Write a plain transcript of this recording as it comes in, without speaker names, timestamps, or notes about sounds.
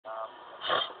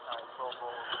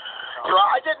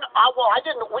I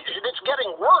didn't. It's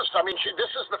getting worse. I mean,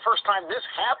 this is the first time this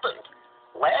happened.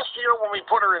 Last year when we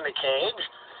put her in the cage,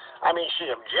 I mean, she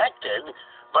objected,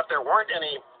 but there weren't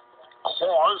any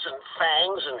claws and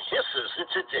fangs and hisses.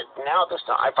 Now this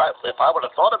time, if I would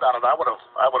have thought about it, I would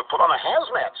have put on a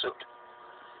hazmat suit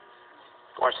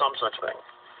or some such thing.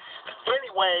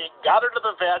 Anyway, got her to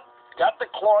the vet, got the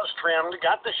claws trimmed,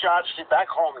 got the shots. She's back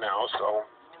home now. So,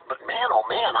 but man, oh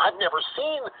man, I've never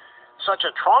seen such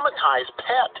a traumatized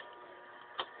pet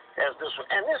as this one.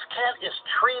 And this cat is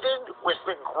treated with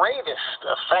the greatest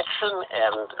affection,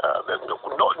 and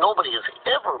nobody is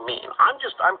ever mean.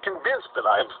 I'm convinced that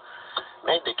I've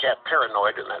made the cat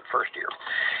paranoid in that first year.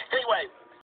 Anyway,